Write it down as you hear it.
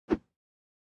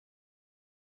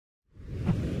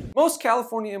Most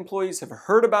California employees have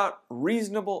heard about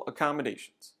reasonable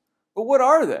accommodations. But what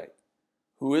are they?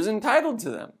 Who is entitled to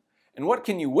them? And what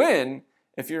can you win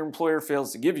if your employer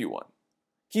fails to give you one?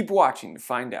 Keep watching to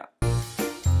find out.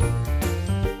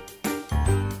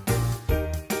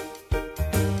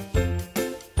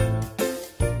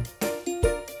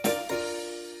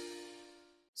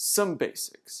 Some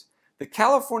basics. The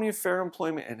California Fair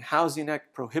Employment and Housing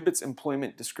Act prohibits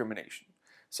employment discrimination.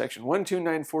 Section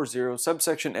 12940,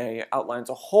 subsection A, outlines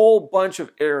a whole bunch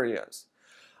of areas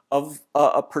of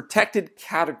protected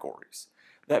categories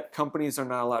that companies are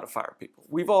not allowed to fire people.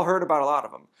 We've all heard about a lot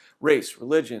of them: race,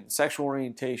 religion, sexual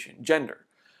orientation, gender.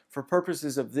 For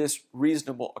purposes of this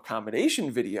reasonable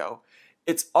accommodation video,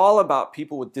 it's all about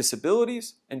people with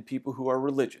disabilities and people who are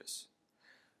religious.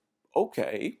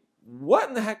 Okay, what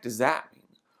in the heck does that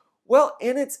mean? Well,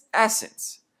 in its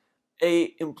essence, an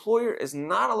employer is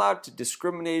not allowed to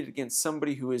discriminate against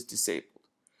somebody who is disabled.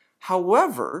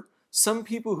 However, some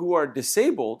people who are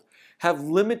disabled have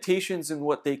limitations in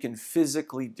what they can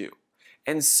physically do.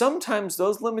 And sometimes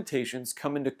those limitations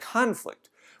come into conflict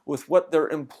with what their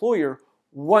employer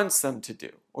wants them to do,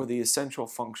 or the essential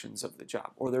functions of the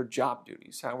job, or their job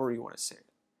duties, however you want to say it.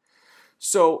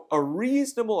 So a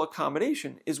reasonable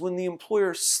accommodation is when the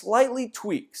employer slightly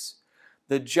tweaks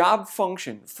the job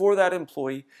function for that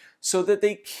employee so that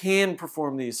they can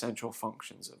perform the essential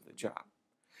functions of the job.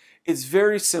 It's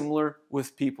very similar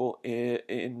with people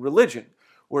in religion,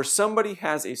 where somebody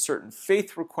has a certain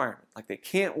faith requirement, like they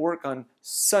can't work on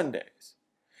Sundays,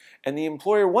 and the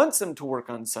employer wants them to work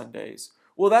on Sundays.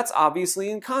 Well, that's obviously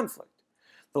in conflict.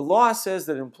 The law says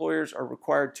that employers are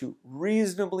required to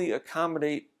reasonably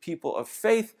accommodate people of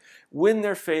faith when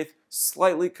their faith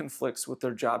slightly conflicts with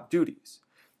their job duties.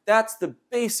 That's the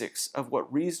basics of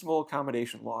what reasonable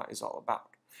accommodation law is all about.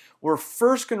 We're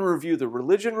first going to review the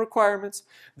religion requirements,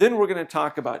 then we're going to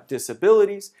talk about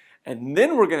disabilities, and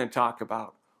then we're going to talk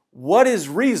about what is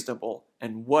reasonable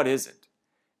and what isn't.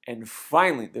 And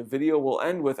finally, the video will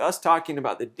end with us talking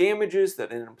about the damages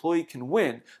that an employee can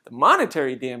win, the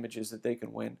monetary damages that they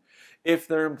can win if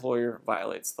their employer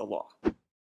violates the law.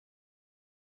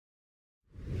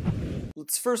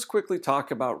 Let's first quickly talk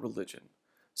about religion.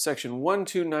 Section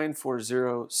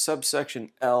 12940,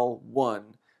 subsection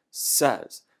L1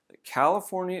 says that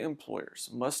California employers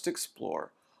must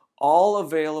explore all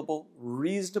available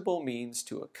reasonable means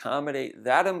to accommodate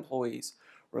that employee's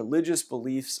religious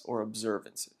beliefs or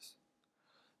observances.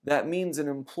 That means an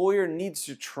employer needs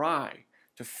to try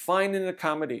to find an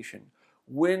accommodation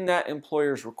when that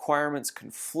employer's requirements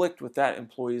conflict with that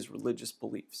employee's religious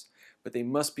beliefs, but they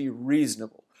must be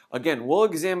reasonable. Again, we'll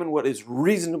examine what is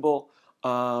reasonable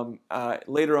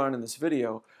later on in this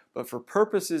video, but for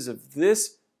purposes of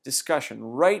this discussion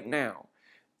right now,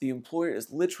 the employer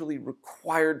is literally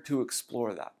required to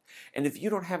explore that. And if you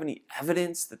don't have any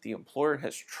evidence that the employer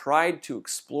has tried to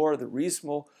explore the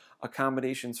reasonable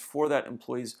accommodations for that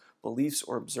employee's beliefs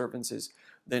or observances,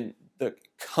 then the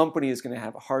company is going to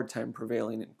have a hard time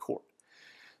prevailing in court.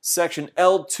 Section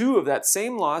L2 of that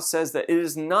same law says that it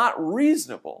is not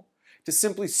reasonable to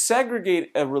simply segregate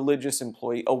a religious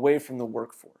employee away from the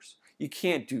workforce. You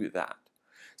can't do that.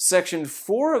 Section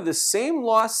 4 of the same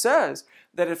law says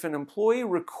that if an employee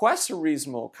requests a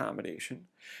reasonable accommodation,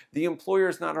 the employer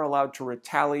is not allowed to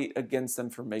retaliate against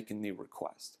them for making the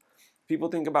request. People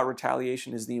think about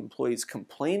retaliation as the employee's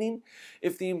complaining.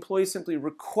 If the employee simply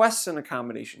requests an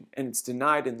accommodation and it's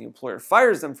denied and the employer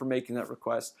fires them for making that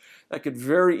request, that could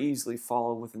very easily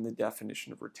fall within the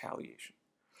definition of retaliation.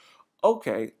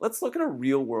 Okay, let's look at a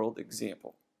real-world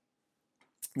example.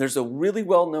 There's a really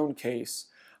well-known case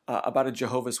about a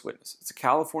Jehovah's Witness. It's a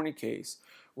California case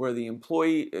where the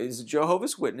employee is a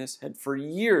Jehovah's Witness, had for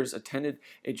years attended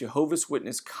a Jehovah's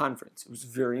Witness conference. It was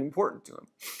very important to him.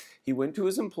 He went to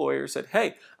his employer, said,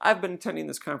 "Hey, I've been attending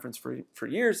this conference for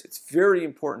years. It's very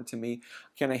important to me.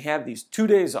 Can I have these 2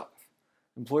 days off?"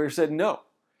 The employer said no.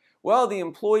 Well, the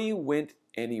employee went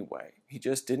anyway. He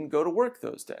just didn't go to work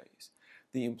those days.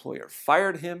 The employer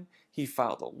fired him, he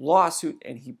filed a lawsuit,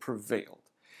 and he prevailed.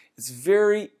 It's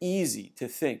very easy to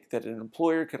think that an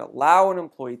employer could allow an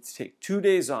employee to take 2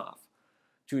 days off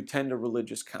to attend a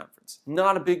religious conference.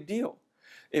 Not a big deal.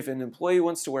 If an employee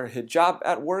wants to wear a hijab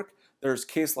at work, there's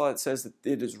case law that says that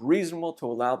it is reasonable to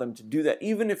allow them to do that,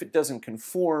 even if it doesn't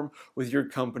conform with your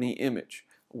company image.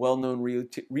 A well-known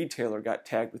retailer got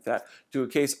tagged with that to a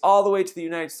case all the way to the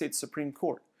United States Supreme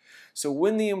Court. So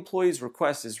when the employee's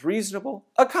request is reasonable,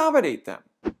 accommodate them.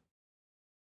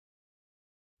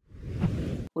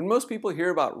 When most people hear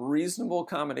about reasonable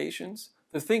accommodations,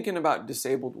 they're thinking about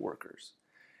disabled workers.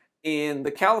 In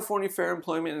the California Fair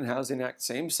Employment and Housing Act,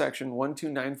 same section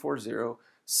 12940,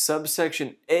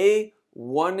 subsection A,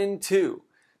 1 and 2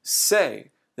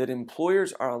 say that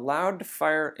employers are allowed to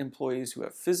fire employees who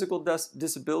have physical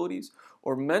disabilities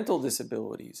or mental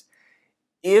disabilities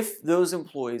if those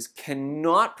employees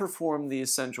cannot perform the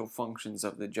essential functions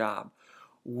of the job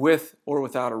with or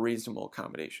without a reasonable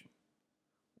accommodation.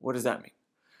 What does that mean?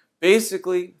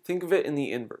 Basically, think of it in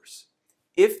the inverse.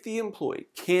 If the employee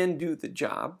can do the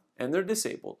job and they're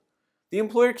disabled, the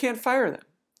employer can't fire them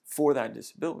for that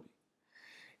disability.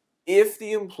 If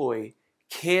the employee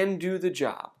can do the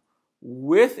job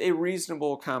with a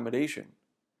reasonable accommodation,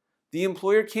 the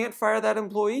employer can't fire that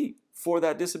employee for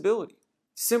that disability.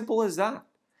 Simple as that.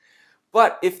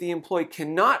 But if the employee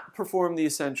cannot perform the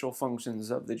essential functions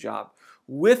of the job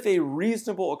with a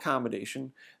reasonable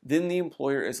accommodation, then the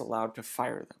employer is allowed to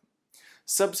fire them.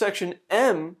 Subsection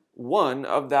M1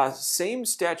 of that same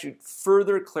statute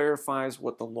further clarifies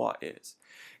what the law is.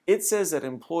 It says that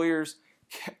employers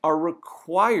are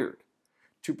required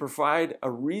to provide a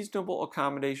reasonable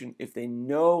accommodation if they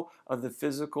know of the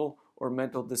physical or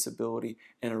mental disability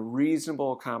and a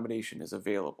reasonable accommodation is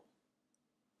available.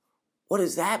 What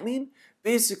does that mean?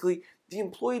 Basically, the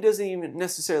employee doesn't even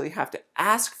necessarily have to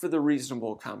ask for the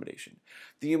reasonable accommodation.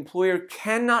 The employer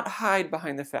cannot hide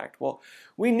behind the fact, well,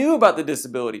 we knew about the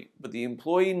disability, but the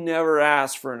employee never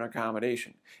asked for an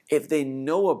accommodation. If they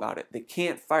know about it, they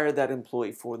can't fire that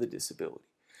employee for the disability.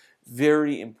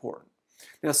 Very important.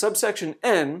 Now, subsection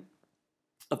N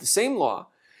of the same law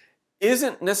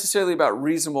isn't necessarily about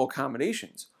reasonable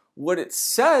accommodations. What it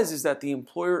says is that the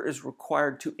employer is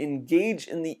required to engage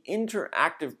in the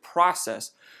interactive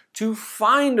process to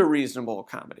find a reasonable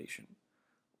accommodation.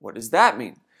 What does that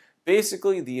mean?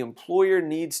 Basically, the employer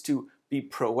needs to be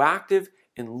proactive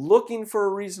in looking for a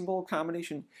reasonable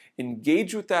accommodation,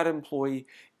 engage with that employee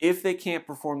if they can't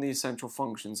perform the essential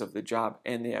functions of the job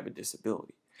and they have a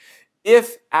disability.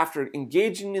 If, after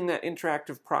engaging in that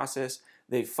interactive process,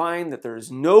 they find that there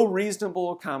is no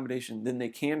reasonable accommodation, then they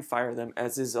can fire them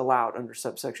as is allowed under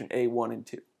subsection A, 1 and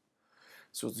 2.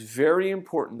 So it's very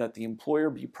important that the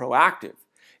employer be proactive.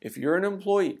 If you're an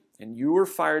employee and you were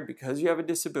fired because you have a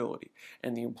disability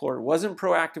and the employer wasn't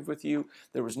proactive with you,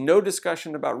 there was no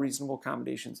discussion about reasonable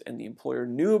accommodations, and the employer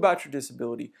knew about your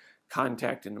disability,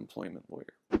 contact an employment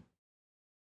lawyer.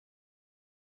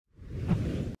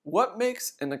 What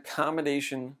makes an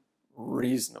accommodation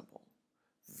reasonable?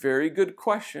 Very good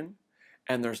question,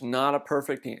 and there's not a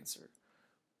perfect answer.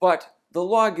 But the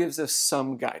law gives us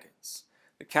some guidance.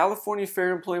 The California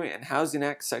Fair Employment and Housing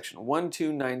Act, section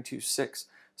 12926,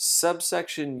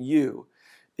 subsection U,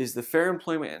 is the Fair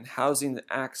Employment and Housing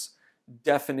Act's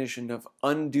definition of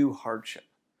undue hardship.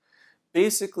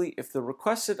 Basically, if the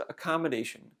requested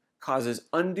accommodation causes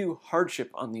undue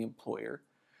hardship on the employer,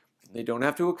 then they don't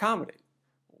have to accommodate.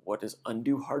 What does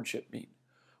undue hardship mean?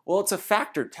 Well, it's a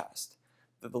factor test.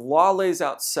 The law lays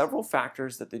out several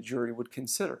factors that the jury would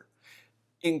consider.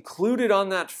 Included on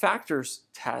that factors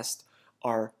test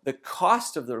are the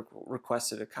cost of the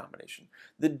requested accommodation,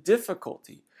 the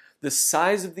difficulty, the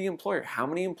size of the employer, how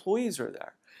many employees are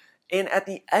there. And at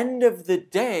the end of the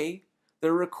day,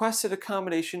 the requested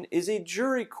accommodation is a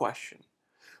jury question,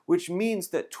 which means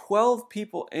that 12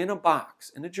 people in a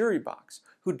box, in a jury box,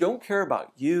 who don't care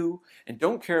about you and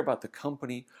don't care about the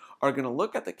company are going to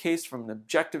look at the case from an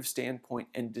objective standpoint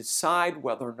and decide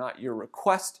whether or not your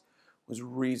request was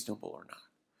reasonable or not.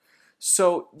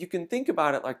 So you can think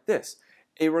about it like this.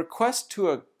 A request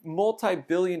to a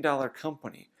multi-billion-dollar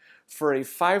company for a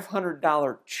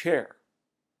 $500 chair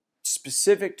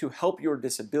specific to help your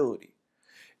disability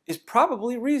is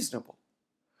probably reasonable.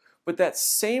 But that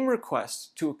same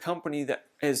request to a company that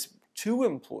has 2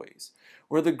 employees,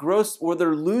 where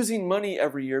they're losing money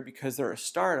every year because they're a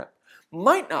startup,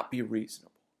 might not be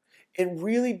reasonable. It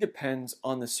really depends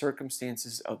on the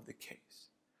circumstances of the case.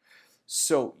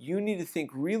 So you need to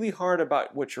think really hard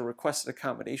about what your requested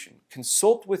accommodation.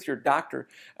 Consult with your doctor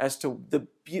as to the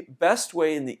best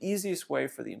way and the easiest way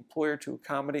for the employer to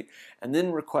accommodate, and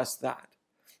then request that.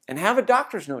 And have a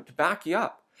doctor's note to back you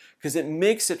up, because it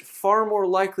makes it far more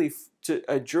likely to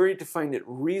a jury to find it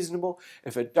reasonable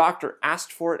if a doctor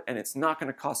asked for it and it's not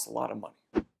going to cost a lot of money.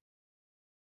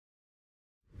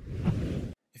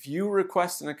 If you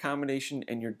request an accommodation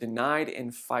and you're denied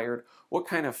and fired, what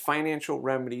kind of financial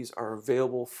remedies are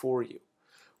available for you?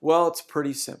 Well, it's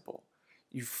pretty simple.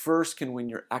 You first can win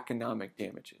your economic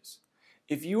damages.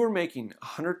 If you are making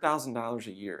 $100,000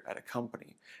 a year at a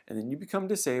company and then you become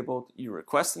disabled, you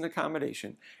request an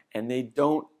accommodation and they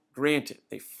don't grant it,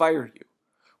 they fire you.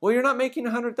 Well, you're not making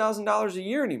 $100,000 a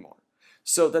year anymore.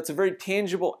 So that's a very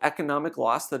tangible economic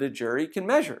loss that a jury can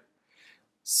measure.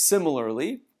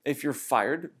 Similarly, If you're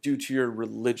fired due to your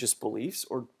religious beliefs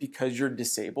or because you're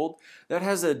disabled, that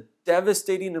has a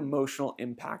devastating emotional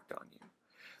impact on you.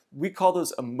 We call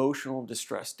those emotional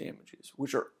distress damages,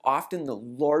 which are often the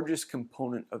largest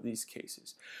component of these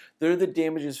cases. They're the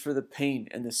damages for the pain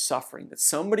and the suffering that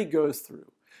somebody goes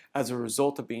through as a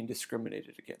result of being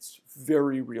discriminated against.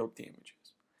 Very real damages.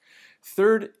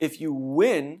 Third, if you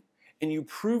win and you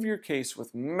prove your case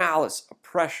with malice,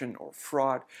 oppression, or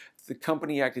fraud, the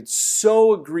company acted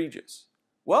so egregious,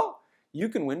 well, you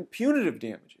can win punitive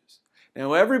damages.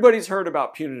 Now, everybody's heard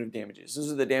about punitive damages.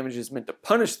 Those are the damages meant to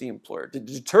punish the employer, to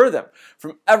deter them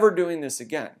from ever doing this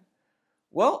again.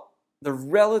 Well, they're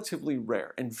relatively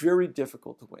rare and very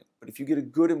difficult to win. But if you get a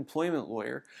good employment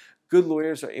lawyer, good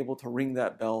lawyers are able to ring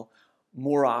that bell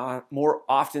more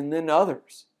often than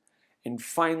others. And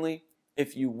finally,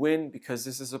 if you win, because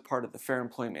this is a part of the Fair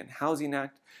Employment and Housing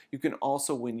Act, you can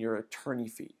also win your attorney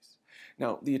fees.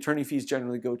 Now, the attorney fees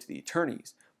generally go to the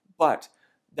attorneys, but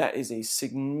that is a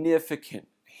significant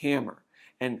hammer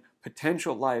and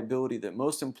potential liability that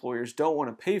most employers don't want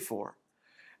to pay for,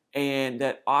 and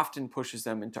that often pushes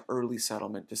them into early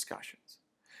settlement discussions.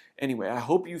 Anyway, I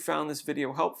hope you found this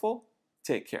video helpful.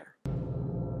 Take care.